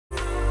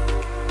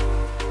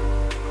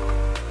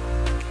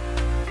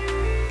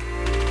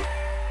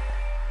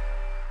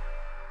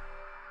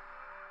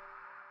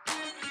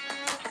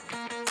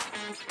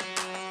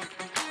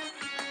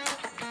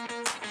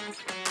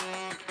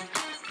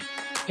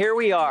Here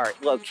we are,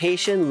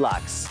 Location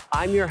Luxe.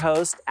 I'm your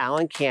host,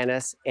 Alan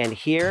Canas, and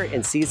here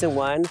in Season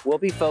 1, we'll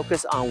be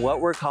focused on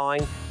what we're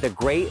calling the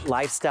Great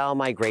Lifestyle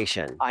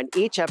Migration. On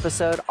each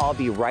episode, I'll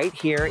be right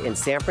here in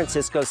San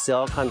Francisco,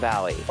 Silicon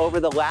Valley. Over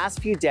the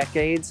last few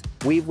decades,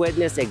 we've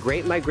witnessed a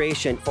great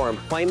migration for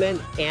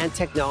employment and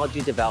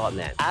technology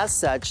development. As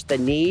such, the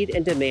need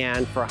and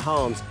demand for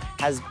homes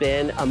has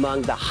been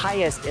among the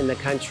highest in the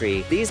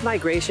country. These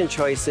migration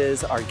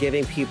choices are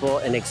giving people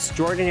an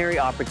extraordinary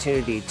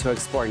opportunity to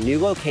explore new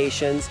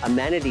locations,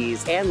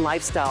 amenities, and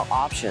lifestyle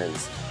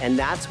options. And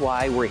that's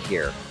why we're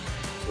here.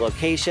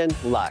 Location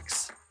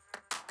Luxe.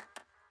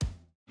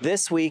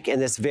 This week, in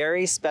this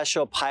very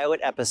special pilot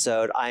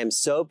episode, I am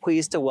so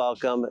pleased to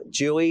welcome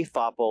Julie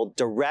Faupel,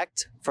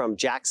 direct from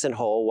Jackson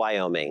Hole,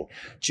 Wyoming.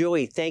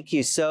 Julie, thank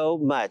you so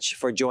much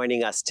for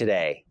joining us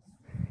today.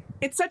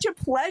 It's such a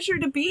pleasure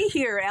to be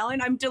here,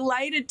 Alan. I'm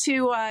delighted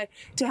to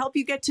help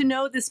you get to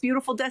know this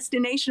beautiful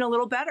destination a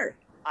little better.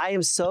 I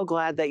am so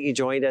glad that you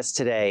joined us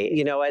today.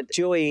 You know what,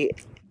 Julie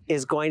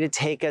is going to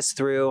take us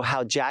through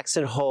how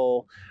Jackson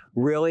Hole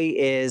really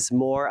is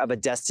more of a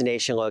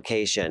destination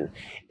location.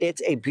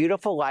 It's a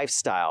beautiful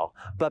lifestyle.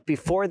 But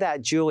before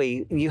that,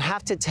 Julie, you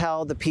have to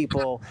tell the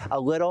people a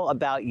little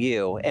about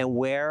you and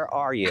where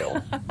are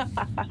you?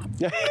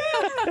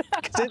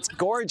 Because it's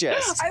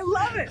gorgeous. I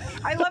love it.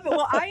 I love it.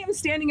 Well, I am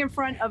standing in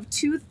front of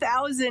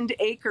 2,000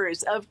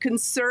 acres of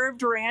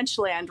conserved ranch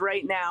land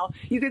right now.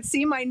 You can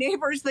see my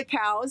neighbors, the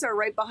cows, are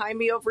right behind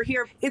me over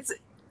here. It's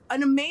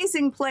an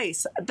amazing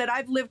place that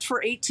I've lived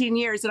for 18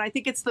 years, and I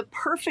think it's the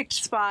perfect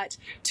spot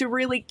to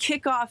really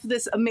kick off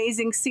this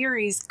amazing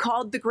series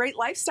called The Great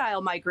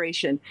Lifestyle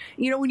Migration.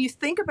 You know, when you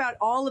think about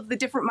all of the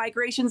different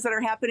migrations that are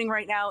happening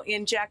right now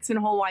in Jackson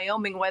Hole,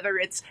 Wyoming, whether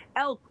it's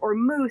elk or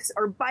moose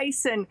or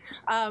bison,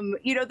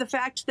 you know, the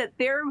fact that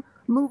they're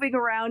moving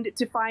around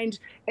to find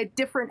a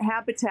different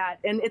habitat.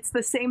 And it's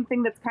the same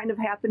thing that's kind of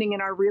happening in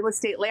our real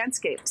estate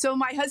landscape. So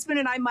my husband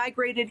and I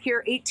migrated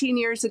here 18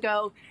 years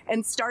ago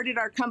and started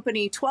our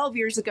company 12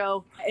 years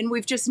ago. And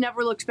we've just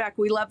never looked back.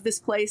 We love this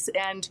place.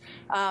 And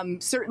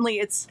certainly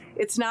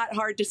it's not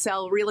hard to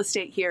sell real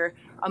estate here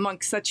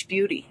amongst such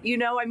beauty. You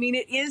know, I mean,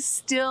 it is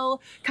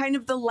still kind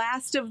of the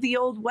last of the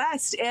Old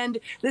West and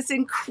this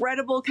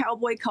incredible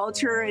cowboy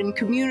culture and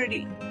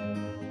community.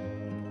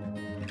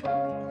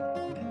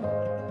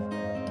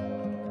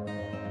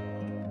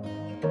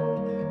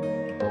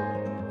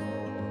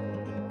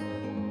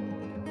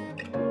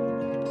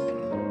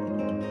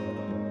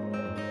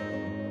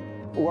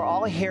 We're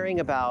all hearing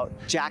about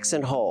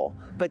Jackson Hole,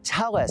 but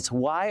tell us,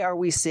 why are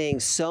we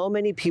seeing so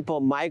many people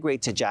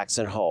migrate to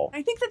Jackson Hole?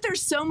 I think that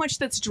there's so much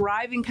that's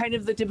driving kind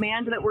of the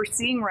demand that we're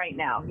seeing right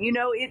now. You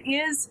know,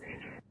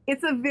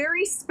 it's a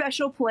very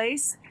special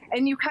place,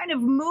 and you kind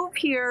of move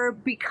here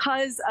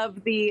because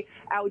of the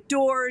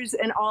outdoors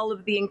and all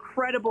of the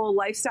incredible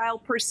lifestyle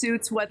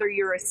pursuits, whether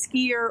you're a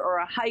skier or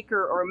a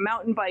hiker or a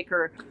mountain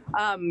biker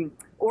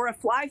or a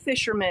fly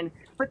fisherman.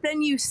 But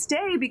then you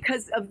stay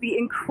because of the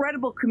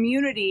incredible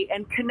community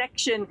and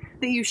connection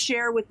that you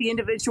share with the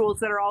individuals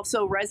that are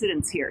also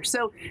residents here.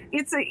 So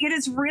it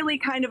is really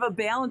kind of a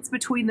balance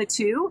between the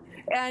two.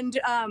 And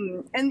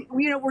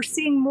you know, we're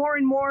seeing more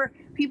and more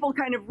people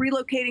kind of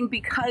relocating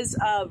because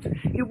of,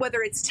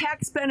 whether it's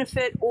tax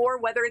benefit or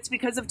whether it's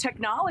because of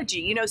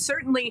technology. You know,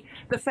 certainly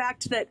the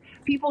fact that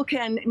people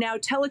can now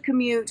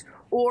telecommute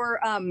or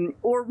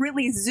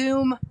really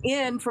zoom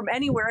in from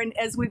anywhere. And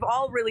as we've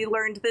all really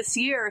learned this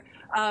year,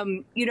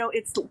 you know,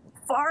 it's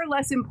far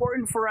less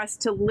important for us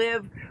to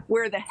live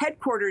where the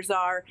headquarters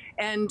are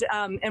and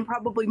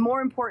probably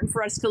more important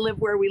for us to live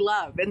where we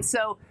love. And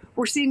so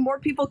we're seeing more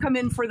people come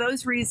in for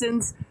those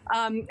reasons.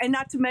 And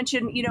not to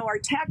mention, you know, our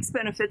tax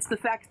benefits, the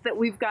fact that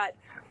we've got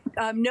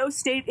no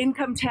state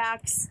income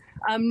tax,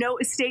 no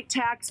estate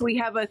tax. We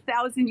have a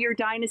 1,000-year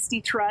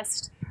dynasty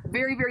trust,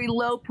 very, very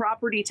low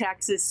property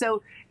taxes.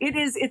 So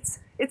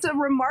it's a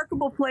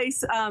remarkable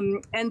place,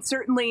 and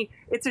certainly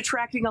it's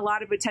attracting a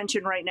lot of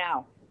attention right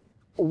now.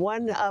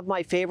 One of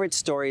my favorite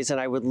stories, and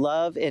I would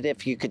love it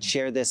if you could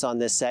share this on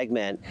this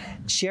segment,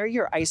 share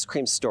your ice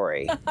cream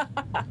story.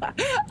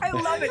 I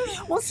love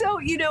it. Well, so,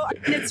 you know,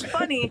 it's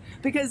funny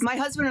because my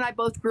husband and I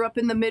both grew up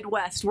in the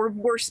Midwest.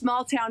 We're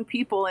small town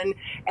people.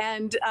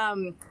 And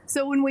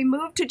so when we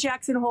moved to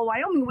Jackson Hole,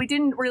 Wyoming, we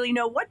didn't really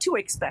know what to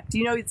expect.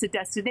 You know, it's a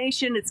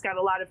destination. It's got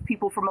a lot of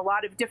people from a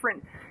lot of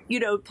different, you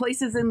know,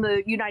 places in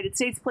the United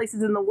States,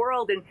 places in the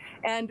world.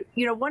 And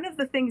you know, one of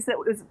the things that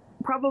was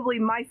probably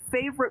my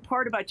favorite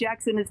part about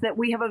Jackson is that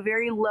we have a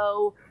very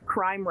low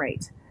crime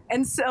rate.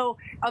 And so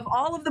of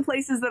all of the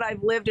places that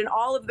I've lived and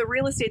all of the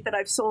real estate that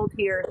I've sold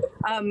here,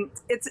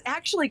 it's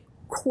actually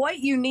quite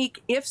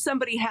unique if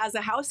somebody has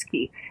a house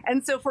key.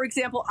 And so, for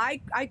example,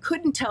 I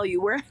couldn't tell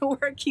you where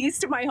keys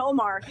to my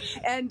home are.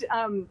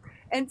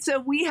 And so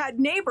we had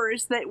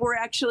neighbors that were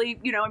actually,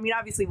 you know, I mean,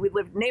 obviously we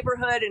lived in a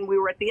neighborhood and we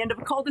were at the end of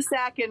a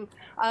cul-de-sac, and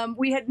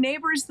we had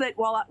neighbors that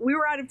while we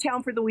were out of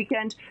town for the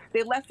weekend,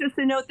 they left us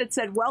a note that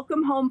said,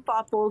 "Welcome home,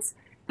 Faupels.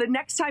 the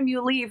next time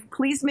you leave,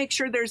 please make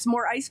sure there's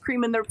more ice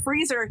cream in the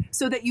freezer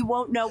so that you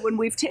won't know when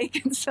we've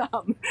taken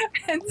some.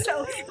 And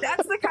so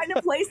that's the kind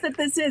of place that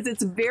this is.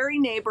 It's very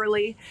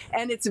neighborly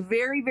and it's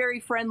very, very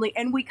friendly.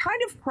 And we kind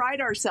of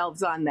pride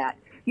ourselves on that.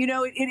 You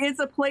know, it is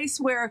a place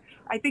where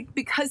I think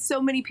because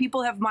so many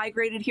people have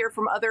migrated here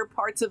from other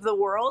parts of the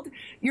world,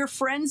 your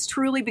friends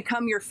truly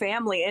become your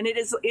family, and it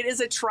is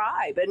a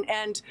tribe,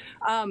 and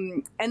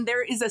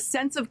there is a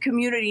sense of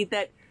community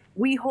that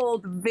we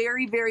hold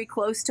very, very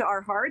close to our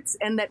hearts,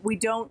 and that we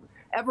don't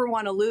ever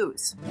want to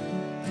lose.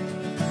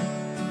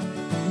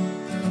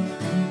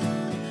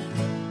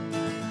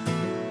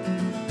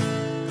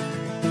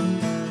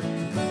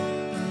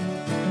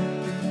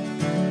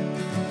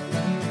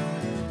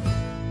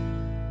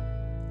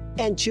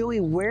 And Julie,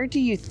 where do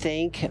you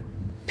think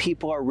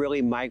people are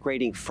really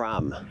migrating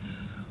from?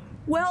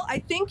 Well, I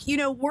think, you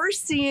know, we're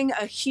seeing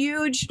a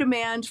huge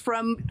demand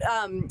from,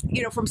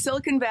 from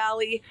Silicon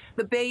Valley,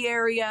 the Bay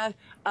Area,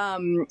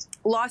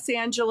 Los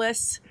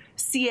Angeles,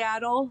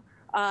 Seattle,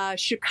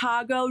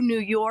 Chicago, New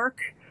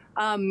York.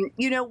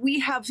 We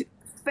have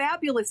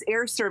fabulous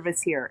air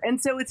service here.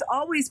 And so it's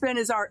always been,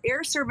 as our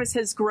air service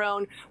has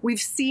grown, we've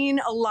seen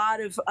a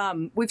lot of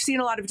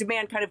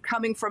demand kind of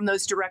coming from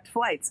those direct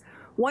flights.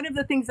 One of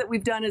the things that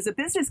we've done as a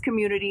business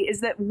community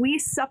is that we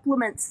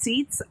supplement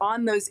seats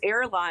on those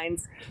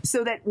airlines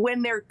so that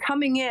when they're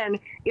coming in,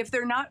 if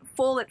they're not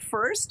full at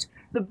first,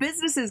 the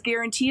businesses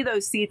guarantee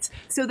those seats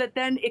so that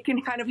then it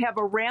can kind of have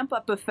a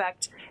ramp-up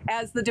effect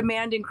as the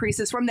demand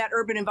increases from that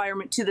urban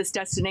environment to this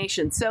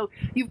destination. So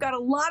you've got a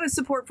lot of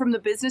support from the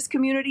business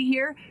community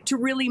here to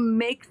really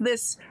make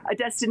this a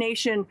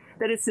destination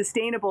that is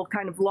sustainable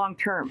kind of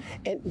long-term.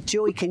 And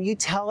Julie, can you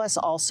tell us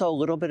also a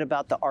little bit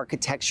about the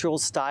architectural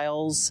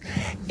styles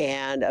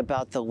and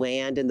about the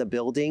land and the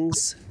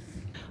buildings?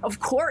 Of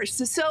course.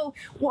 So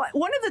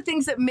one of the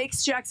things that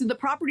makes Jackson, the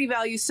property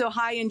value so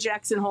high in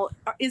Jackson Hole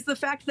is the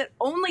fact that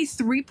only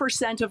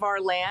 3% of our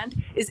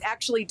land is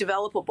actually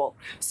developable.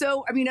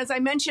 So, I mean, as I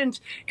mentioned,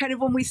 kind of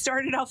when we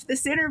started off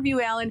this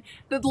interview, Alan,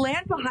 the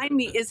land behind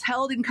me is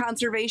held in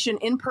conservation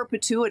in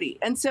perpetuity.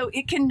 And so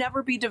it can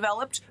never be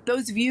developed.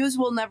 Those views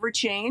will never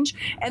change.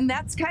 And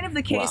that's kind of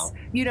the case,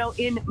 you know,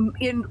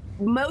 in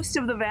most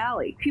of the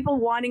valley. People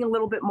wanting a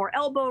little bit more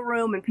elbow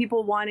room and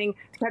people wanting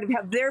to kind of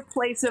have their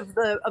place of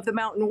the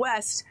Mountain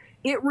West,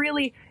 it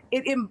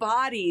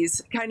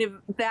embodies kind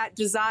of that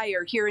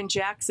desire here in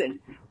Jackson.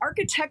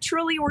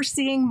 Architecturally, we're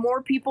seeing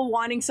more people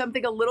wanting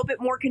something a little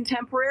bit more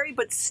contemporary,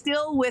 but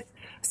still with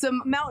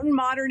some mountain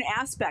modern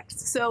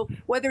aspects. So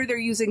whether they're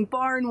using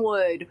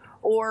barnwood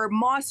or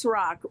moss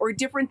rock or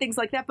different things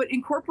like that, but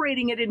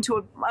incorporating it into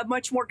a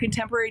much more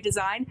contemporary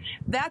design,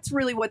 that's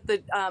really what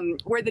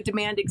where the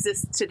demand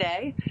exists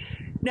today.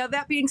 Now,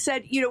 that being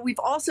said, you know, we've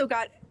also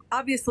got,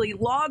 obviously,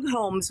 log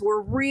homes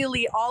were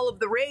really all of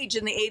the rage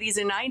in the 80s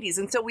and 90s.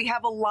 And so we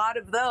have a lot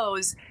of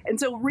those. And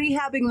so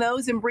rehabbing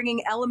those and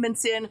bringing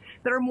elements in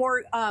that are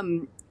more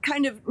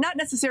kind of not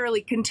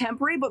necessarily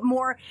contemporary, but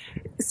more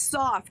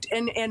soft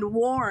and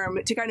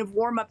warm to kind of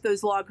warm up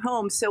those log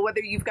homes. So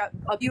whether you've got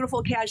a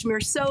beautiful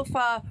cashmere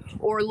sofa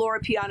or Laura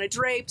Piana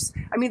drapes,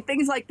 I mean,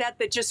 things like that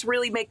that just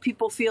really make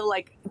people feel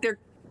like they're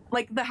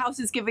like the house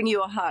is giving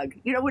you a hug.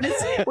 You know, when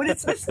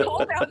it's this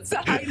cold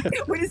outside,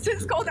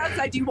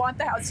 do you want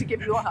the house to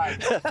give you a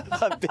hug?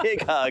 A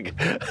big hug.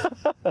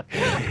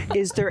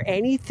 Is there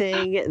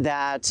anything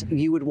that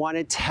you would want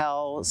to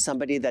tell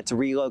somebody that's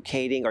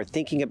relocating or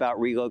thinking about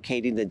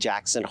relocating to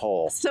Jackson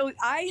Hole? So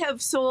I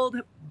have sold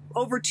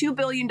over $2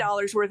 billion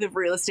worth of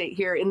real estate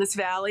here in this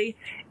valley,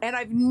 and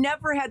I've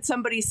never had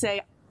somebody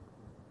say,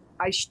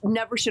 I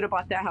never should have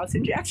bought that house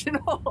in Jackson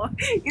Hole.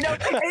 You know,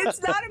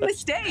 it's not a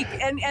mistake.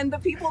 And the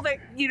people that,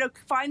 you know,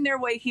 find their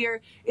way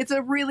here, it's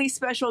a really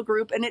special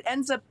group. And it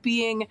ends up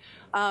being,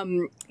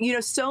 you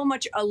know, so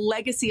much a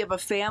legacy of a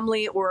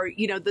family or,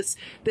 you know, this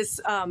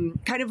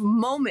kind of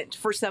moment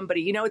for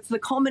somebody. You know, it's the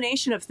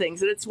culmination of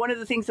things. And it's one of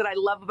the things that I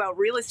love about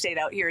real estate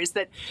out here is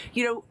that,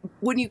 you know,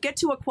 when you get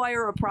to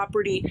acquire a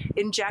property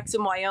in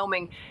Jackson,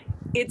 Wyoming,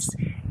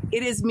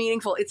 it is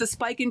meaningful. It's a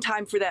spike in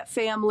time for that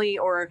family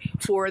or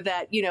for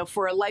that, you know,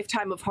 for a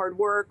lifetime of hard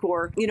work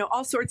or, you know,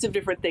 all sorts of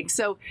different things.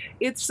 So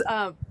it's,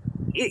 I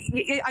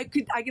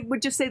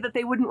would just say that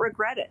they wouldn't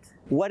regret it.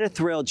 What a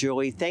thrill,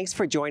 Julie. Thanks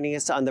for joining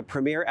us on the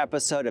premiere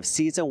episode of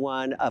Season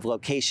 1 of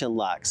Location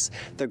Luxe,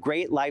 the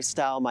great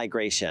lifestyle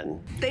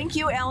migration. Thank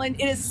you, Alan.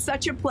 It is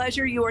such a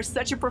pleasure. You are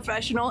such a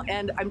professional,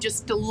 and I'm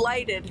just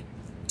delighted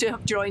to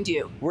have joined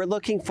you. We're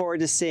looking forward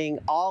to seeing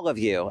all of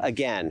you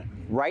again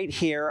right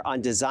here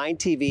on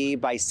DesignTV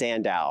by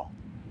SANDOW.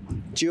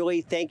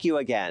 Julie, thank you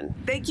again.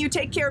 Thank you.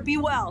 Take care. Be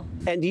well.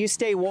 And you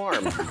stay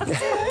warm.